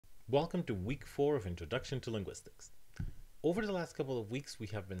Welcome to week 4 of Introduction to Linguistics. Over the last couple of weeks, we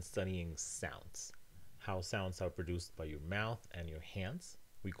have been studying sounds, how sounds are produced by your mouth and your hands.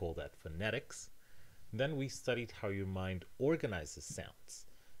 We call that phonetics. Then we studied how your mind organizes sounds.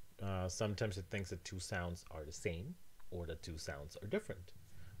 Sometimes it thinks that two sounds are the same or that two sounds are different.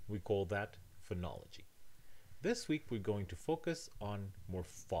 We call that phonology. This week, we're going to focus on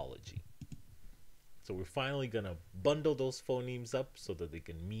morphology. So we're finally going to bundle those phonemes up so that they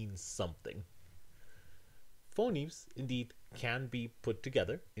can mean something. Phonemes, indeed, can be put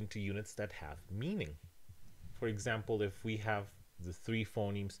together into units that have meaning. For example, if we have the three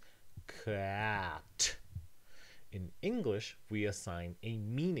phonemes cat, in English, we assign a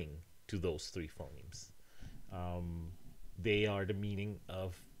meaning to those three phonemes. They are the meaning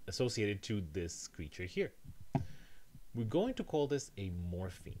associated to this creature here. We're going to call this a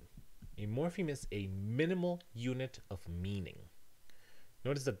morpheme. A morpheme is a minimal unit of meaning.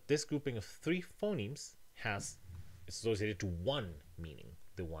 Notice that this grouping of three phonemes is associated to one meaning,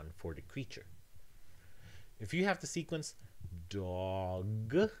 the one for the creature. If you have the sequence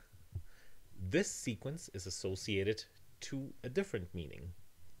dog, this sequence is associated to a different meaning,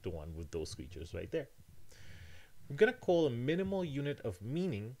 the one with those creatures right there. We're going to call a minimal unit of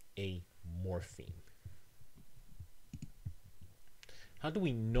meaning a morpheme. How do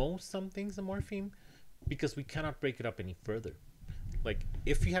we know something's a morpheme? Because we cannot break it up any further. Like,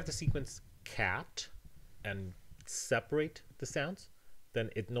 if you have the sequence cat and separate the sounds,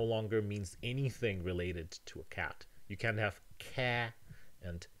 then it no longer means anything related to a cat. You can't have ka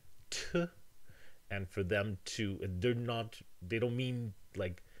and t, and for them to, they don't mean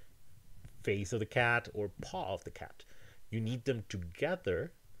like face of the cat or paw of the cat. You need them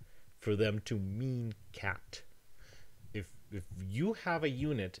together for them to mean cat. If you have a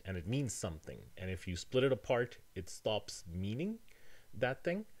unit and it means something, and if you split it apart, it stops meaning that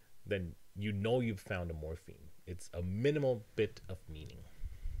thing, then you know you've found a morpheme. It's a minimal bit of meaning.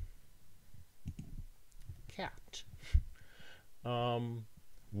 Cat.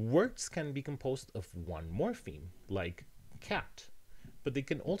 Words can be composed of one morpheme, like cat, but they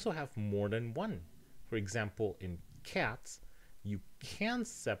can also have more than one. For example, in cats, you can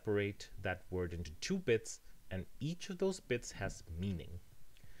separate that word into two bits, and each of those bits has meaning.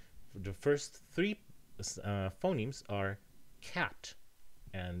 The first three phonemes are cat,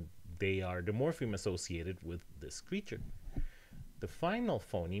 and they are the morpheme associated with this creature. The final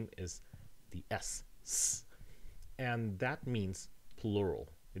phoneme is the S, and that means plural.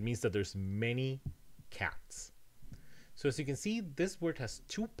 It means that there's many cats. So as you can see, this word has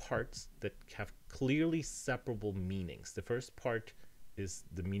two parts that have clearly separable meanings. The first part is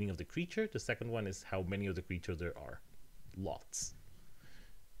the meaning of the creature. The second one is how many of the creature there are. Lots.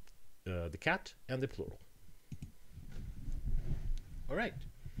 The cat and the plural. All right.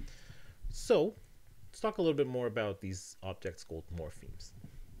 So let's talk a little bit more about these objects called morphemes.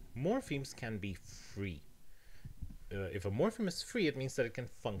 Morphemes can be free. If a morpheme is free, it means that it can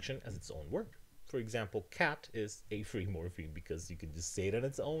function as its own word. For example, cat is a free morpheme because you can just say it on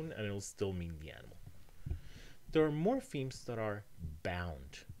its own and it'll still mean the animal. There are morphemes that are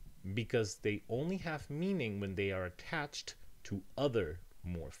bound because they only have meaning when they are attached to other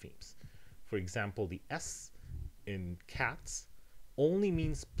morphemes. For example, the S in cats only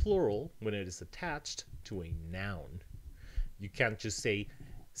means plural when it is attached to a noun. You can't just say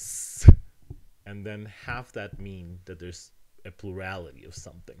s and then have that mean that there's a plurality of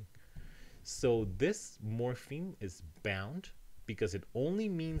something. So this morpheme is bound because it only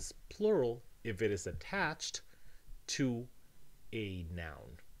means plural if it is attached to a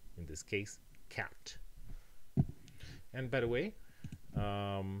noun, in this case, cat. And by the way,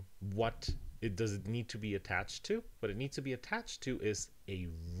 what does it need to be attached to? What it needs to be attached to is a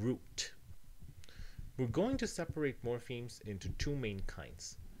root. We're going to separate morphemes into two main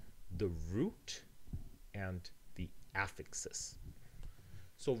kinds, the root and the affixes.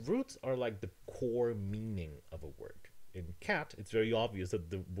 So roots are like the core meaning of a word. In cat, it's very obvious that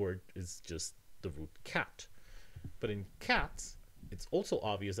the word is just the root cat. But in cats, it's also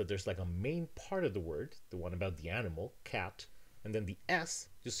obvious that there's like a main part of the word, the one about the animal, cat, and then the S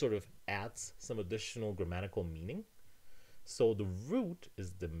just sort of adds some additional grammatical meaning. So the root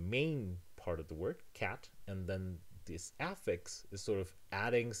is the main part of the word, cat, and then this affix is sort of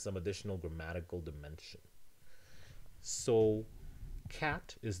adding some additional grammatical dimension. So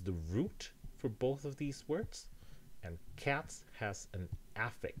cat is the root for both of these words, and cats has an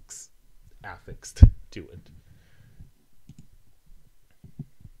affixed to it.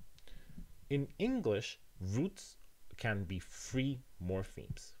 In English, roots can be free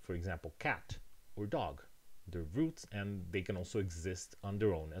morphemes. For example, cat or dog. They're roots, and they can also exist on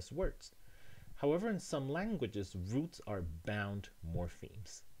their own as words. However, in some languages, roots are bound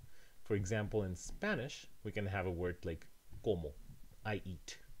morphemes. For example, in Spanish, we can have a word like como, I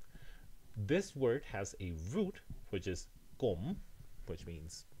eat. This word has a root, which is com, which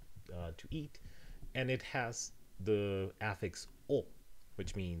means to eat, and it has the affix o,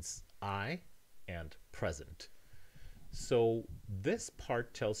 which means I and present. So this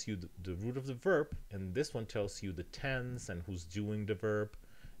part tells you the root of the verb, and this one tells you the tense and who's doing the verb.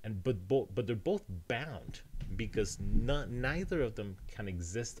 But they're both bound because neither of them can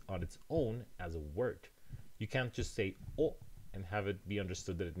exist on its own as a word. You can't just say o and have it be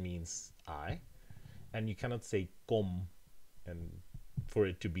understood that it means I, and you cannot say com and for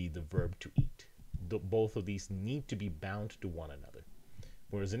it to be the verb to eat. Both of these need to be bound to one another.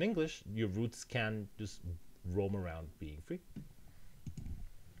 Whereas in English, your roots can just roam around being free.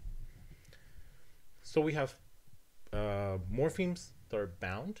 So we have morphemes that are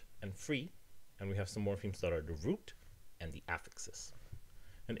bound and free, and we have some morphemes that are the root and the affixes.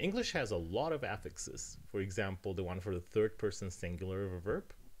 And English has a lot of affixes. For example, the one for the third person singular of a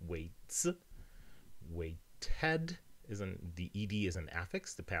verb, waits, waited, the ed is an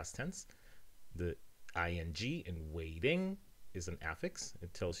affix, the past tense. The ing in waiting is an affix.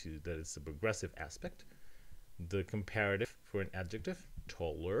 It tells you that it's a progressive aspect. The comparative for an adjective,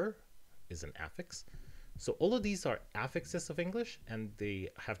 taller, is an affix. So all of these are affixes of English, and they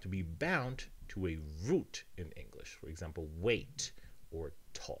have to be bound to a root in English. For example, weight or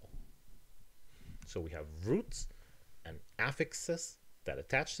tall. So we have roots and affixes that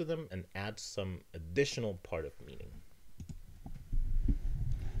attach to them and add some additional part of meaning.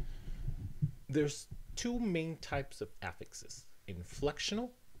 There's two main types of affixes, inflectional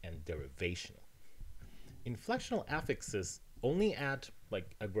and derivational. Inflectional affixes only add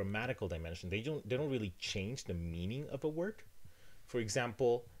like a grammatical dimension. They don't really change the meaning of a word. For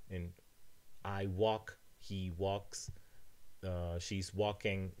example, in I walk, he walks, she's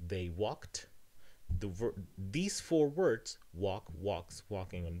walking, they walked. These four words, walk, walks,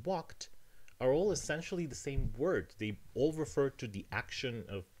 walking, and walked, are all essentially the same word. They all refer to the action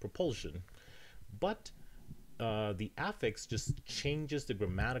of propulsion, but the affix just changes the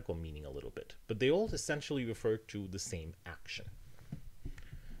grammatical meaning a little bit, but they all essentially refer to the same action.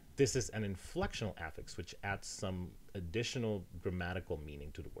 This is an inflectional affix, which adds some additional grammatical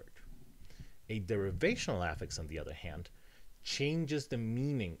meaning to the word. A derivational affix, on the other hand, changes the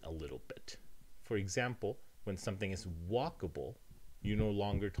meaning a little bit. For example, when something is walkable, you're no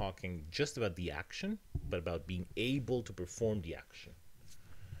longer talking just about the action, but about being able to perform the action.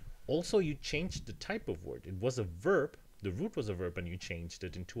 Also, you changed the type of word. It was a verb, the root was a verb, and you changed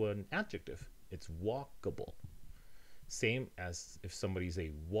it into an adjective. It's walkable. Same as if somebody's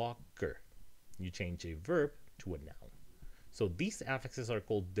a walker. You change a verb to a noun. So these affixes are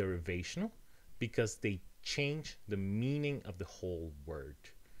called derivational because they change the meaning of the whole word.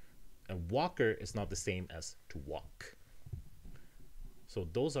 A walker is not the same as to walk. So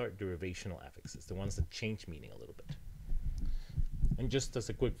those are derivational affixes, the ones that change meaning a little bit. And just as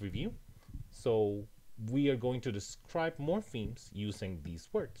a quick review, so we are going to describe morphemes using these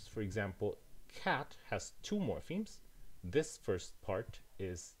words. For example, cat has two morphemes. This first part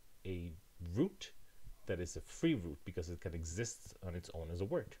is a root that is a free root because it can exist on its own as a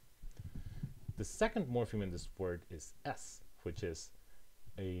word. The second morpheme in this word is s, which is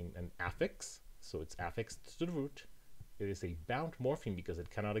an affix, so it's affixed to the root. It is a bound morpheme because it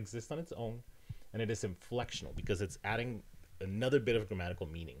cannot exist on its own, and it is inflectional because it's adding another bit of grammatical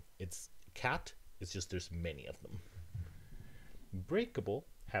meaning. It's cat, it's just there's many of them. Breakable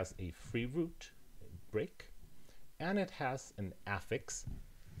has a free root, break, and it has an affix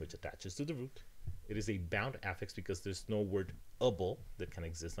which attaches to the root. It is a bound affix because there's no word able that can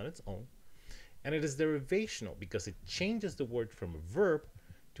exist on its own. And it is derivational because it changes the word from a verb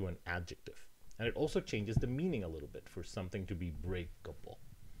to an adjective. And it also changes the meaning a little bit for something to be breakable.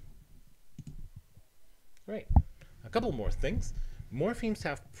 Right. A couple more things. Morphemes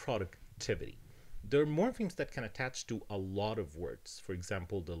have productivity. There are morphemes that can attach to a lot of words. For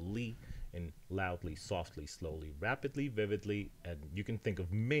example, the li in loudly, softly, slowly, rapidly, vividly, and you can think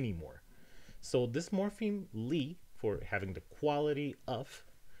of many more. So this morpheme li, for having the quality of,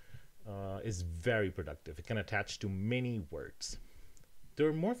 is very productive. It can attach to many words. There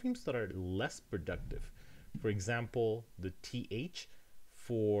are morphemes that are less productive. For example, the th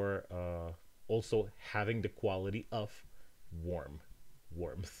for also having the quality of warm,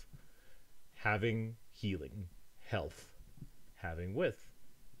 warmth, having healing, health, having width,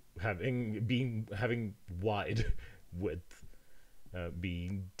 having wide width,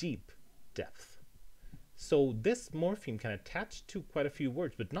 being deep, depth. So this morpheme can attach to quite a few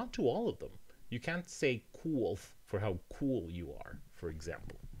words, but not to all of them. You can't say cool for how cool you are, for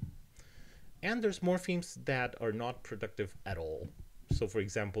example. And there's morphemes that are not productive at all. So for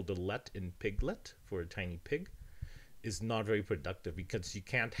example, the let in piglet for a tiny pig is not very productive because you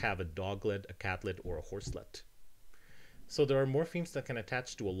can't have a doglet, a catlet, or a horselet. So there are morphemes that can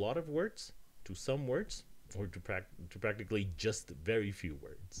attach to a lot of words, to some words, or to practically just very few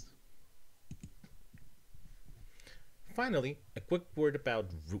words. Finally, a quick word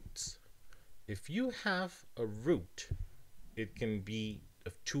about roots. If you have a root, it can be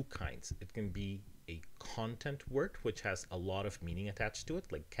of two kinds. It can be a content word, which has a lot of meaning attached to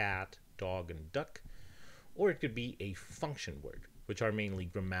it, like cat, dog, and duck. Or it could be a function word, which are mainly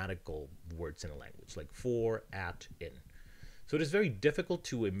grammatical words in a language, like for, at, in. So it is very difficult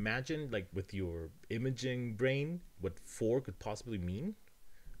to imagine, like with your imaging brain, what for could possibly mean,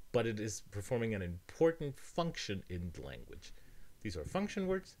 but it is performing an important function in the language. These are function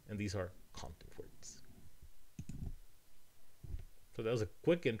words, and these are content words. So that was a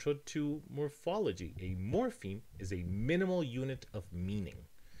quick intro to morphology. A morpheme is a minimal unit of meaning,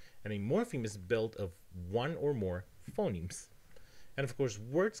 and a morpheme is built of one or more phonemes. And of course,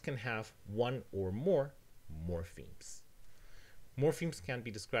 words can have one or more morphemes. Morphemes can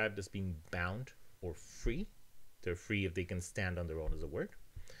be described as being bound or free. They're free if they can stand on their own as a word.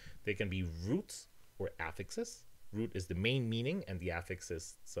 They can be roots or affixes. Root is the main meaning, and the affix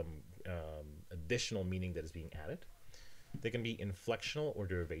is some additional meaning that is being added. They can be inflectional or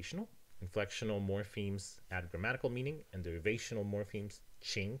derivational. Inflectional morphemes add grammatical meaning, and derivational morphemes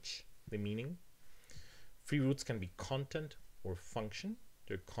change the meaning. Free roots can be content or function.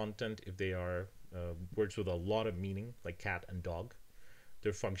 They're content if they are words with a lot of meaning, like cat and dog.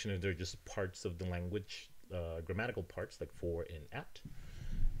 They're function if they're just parts of the language, grammatical parts, like for and at.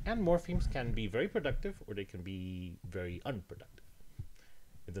 And morphemes can be very productive, or they can be very unproductive.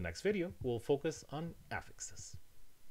 In the next video, we'll focus on affixes.